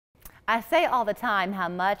I say all the time how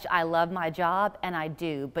much I love my job, and I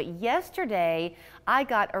do, but yesterday I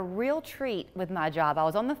got a real treat with my job. I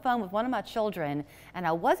was on the phone with one of my children, and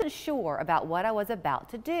I wasn't sure about what I was about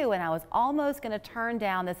to do, and I was almost going to turn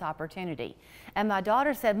down this opportunity. And my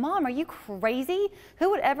daughter said, "Mom, are you crazy? Who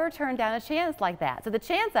would ever turn down a chance like that?" So the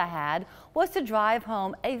chance I had was to drive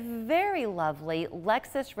home a very lovely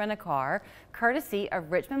Lexus rent-a-car, courtesy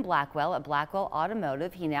of Richmond Blackwell at Blackwell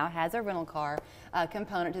Automotive. He now has a rental car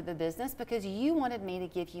component to the business because you wanted me to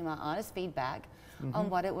give you my honest feedback on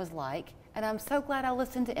what it was like. And I'm so glad I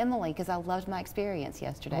listened to Emily because I loved my experience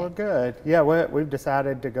yesterday. Well, good. Yeah, we've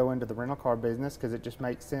decided to go into the rental car business because it just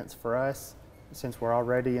makes sense for us since we're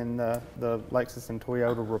already in the Lexus and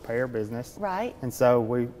Toyota repair business. Right. And so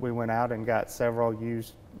we went out and got several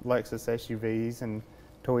used Lexus SUVs and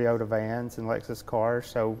Toyota vans and Lexus cars,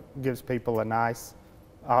 so it gives people a nice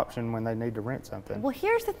option when they need to rent something. Well,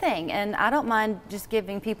 here's the thing, and I don't mind just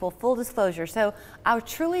giving people full disclosure. So I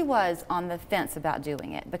truly was on the fence about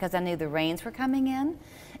doing it because I knew the rains were coming in,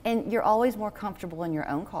 and you're always more comfortable in your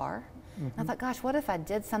own car. I thought, gosh, what if I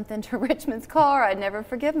did something to Richmond's car? I'd never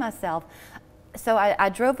forgive myself. So I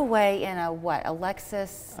drove away in a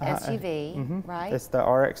Lexus SUV, right? It's the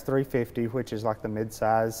RX 350, which is like the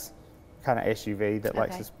mid-size kind of SUV that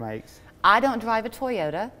Lexus makes. I don't drive a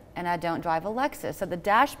Toyota, and I don't drive a Lexus, so the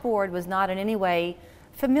dashboard was not in any way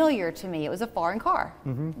familiar to me. It was a foreign car,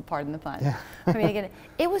 pardon the pun. Yeah. I mean, again,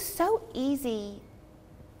 it was so easy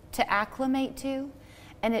to acclimate to,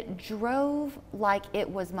 and it drove like it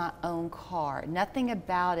was my own car. Nothing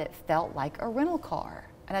about it felt like a rental car.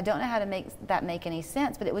 And I don't know how to make that make any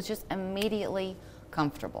sense, but it was just immediately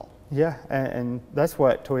comfortable. Yeah, and that's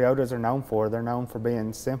what Toyotas are known for. They're known for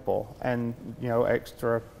being simple and, you know,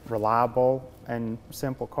 extra reliable and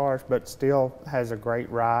simple cars, but still has a great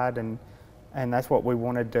ride, and that's what we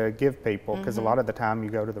wanted to give people, because a lot of the time you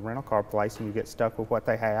go to the rental car place and you get stuck with what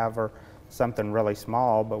they have or something really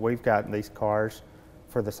small, but we've got these cars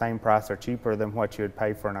for the same price or cheaper than what you would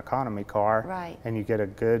pay for an economy car. Right. And you get a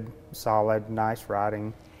good, solid, nice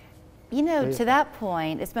riding. You know, to that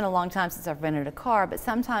point, it's been a long time since I've rented a car, but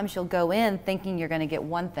sometimes you'll go in thinking you're going to get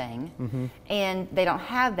one thing, and they don't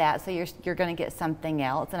have that, so you're going to get something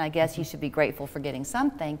else, and I guess you should be grateful for getting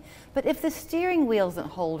something. But if the steering wheel doesn't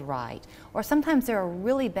hold right, or sometimes there are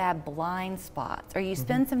really bad blind spots, or you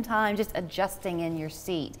spend some time just adjusting in your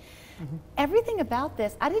seat, everything about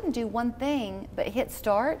this, I didn't do one thing but hit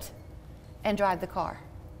start and drive the car.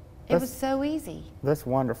 It was so easy. That's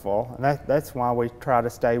wonderful. And that's why we try to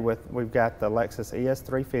stay with, we've got the Lexus ES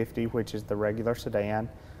 350, which is the regular sedan,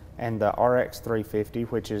 and the RX 350,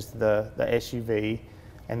 which is the SUV,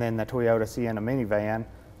 and then the Toyota Sienna minivan,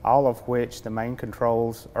 all of which the main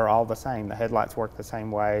controls are all the same. The headlights work the same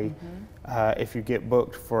way. If you get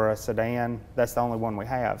booked for a sedan, that's the only one we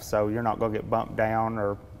have. So you're not going to get bumped down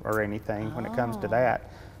or anything when it comes to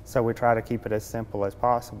that. So we try to keep it as simple as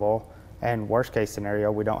possible. And worst case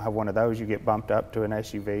scenario, we don't have one of those, you get bumped up to an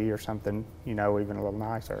SUV or something, you know, even a little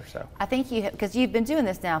nicer. So I think because you've been doing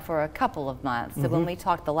this now for a couple of months, so when we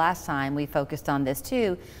talked the last time, we focused on this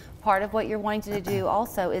too. Part of what you're wanting to do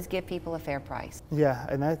also is give people a fair price. Yeah,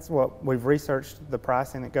 and that's what we've researched, the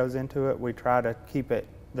pricing that goes into it. We try to keep it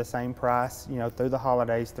the same price, you know, through the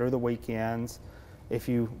holidays, through the weekends. If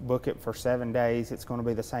you book it for 7 days, it's going to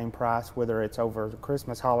be the same price, whether it's over the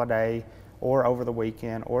Christmas holiday or over the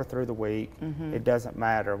weekend or through the week. It doesn't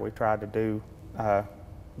matter. We try to do,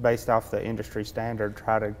 based off the industry standard,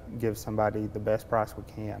 try to give somebody the best price we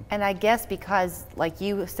can. And I guess because, like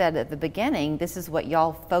you said at the beginning, this is what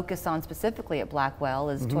y'all focus on specifically at Blackwell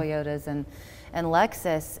is Toyotas and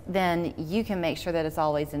Lexus, then you can make sure that it's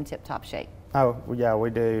always in tip-top shape. Oh, yeah, we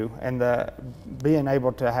do. And being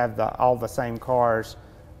able to have all the same cars,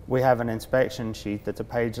 we have an inspection sheet that's a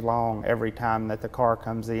page long every time that the car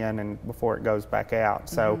comes in and before it goes back out.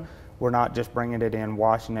 So we're not just bringing it in,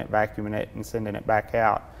 washing it, vacuuming it, and sending it back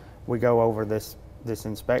out. We go over this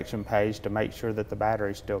inspection page to make sure that the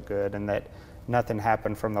battery's still good and that nothing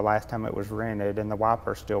happened from the last time it was rented, and the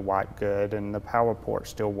wipers still wipe good, and the power ports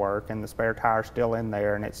still work, and the spare tire's still in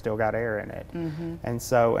there, and it's still got air in it. And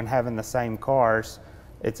so, and having the same cars,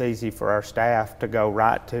 it's easy for our staff to go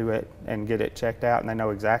right to it and get it checked out, and they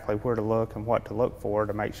know exactly where to look and what to look for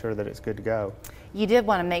to make sure that it's good to go. You did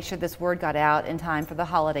want to make sure this word got out in time for the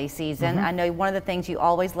holiday season. I know one of the things you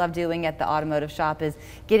always love doing at the automotive shop is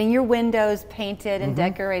getting your windows painted and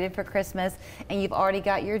decorated for Christmas, and you've already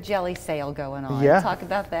got your jelly sale going on. Yeah. Talk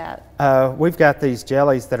about that. We've got these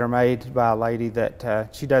jellies that are made by a lady that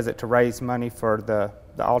she does it to raise money for the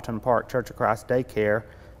Alton Park Church of Christ daycare.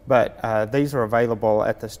 But these are available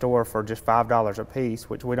at the store for just $5 a piece,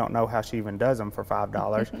 which we don't know how she even does them for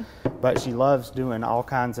 $5. But she loves doing all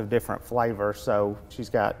kinds of different flavors. So she's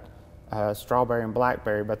got strawberry and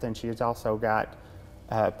blackberry, but then she's also got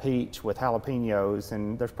peach with jalapenos,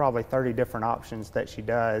 and there's probably 30 different options that she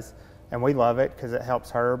does. And we love it because it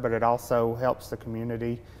helps her, but it also helps the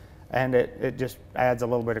community. And it just adds a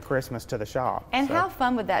little bit of Christmas to the shop. And how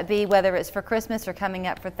fun would that be, whether it's for Christmas or coming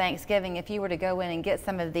up for Thanksgiving, if you were to go in and get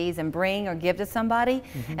some of these and bring or give to somebody,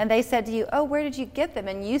 and they said to you, oh, where did you get them?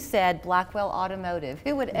 And you said Blackwell Automotive.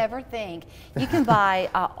 Who would ever think you can buy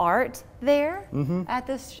art there at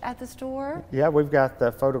the store? Yeah, we've got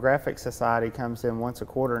the Photographic Society comes in once a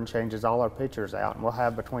quarter and changes all our pictures out. And we'll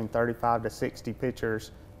have between 35 to 60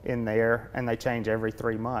 pictures in there, and they change every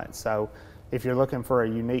 3 months. So if you're looking for a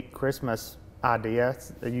unique Christmas idea,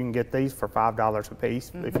 you can get these for $5 a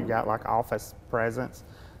piece. If you got like office presents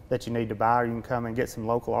that you need to buy, or you can come and get some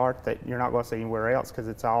local art that you're not going to see anywhere else because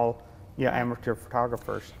it's all amateur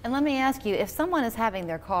photographers. And let me ask you, if someone is having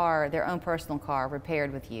their car, their own personal car,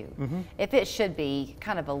 repaired with you, if it should be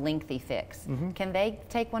kind of a lengthy fix, can they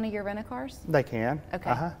take one of your rent-a-cars? They can.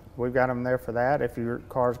 Okay. We've got them there for that. If your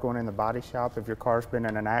car's going in the body shop, if your car's been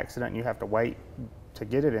in an accident and you have to wait to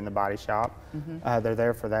get it in the body shop, they're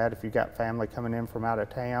there for that. If you've got family coming in from out of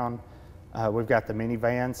town, we've got the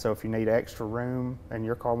minivans, so if you need extra room and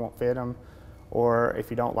your car won't fit them, or if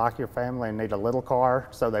you don't like your family and need a little car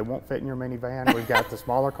so they won't fit in your minivan, we've got the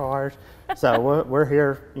smaller cars. So we're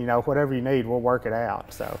here, whatever you need, we'll work it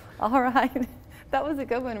out. So. All right. That was a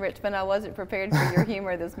good one, Richmond. I wasn't prepared for your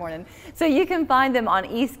humor this morning. So you can find them on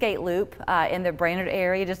Eastgate Loop in the Brainerd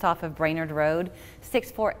area, just off of Brainerd Road.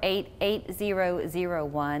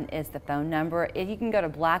 648-8001 is the phone number. You can go to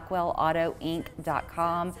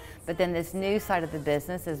blackwellautoinc.com, but then this new side of the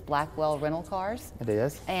business is Blackwell Rental Cars. It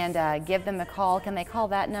is. And give them a call. Can they call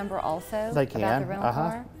that number also? They can. About the rental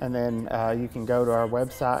car? And then you can go to our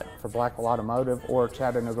website for Blackwell Automotive or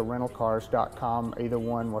ChattanoogaRentalCars.com. Either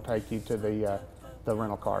one will take you to the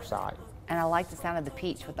rental car site. And I like the sound of the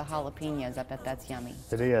peach with the jalapenos. I bet that's yummy.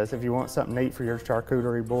 It is. If you want something neat for your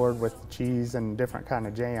charcuterie board with cheese and different kind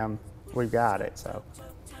of jam, we've got it. So.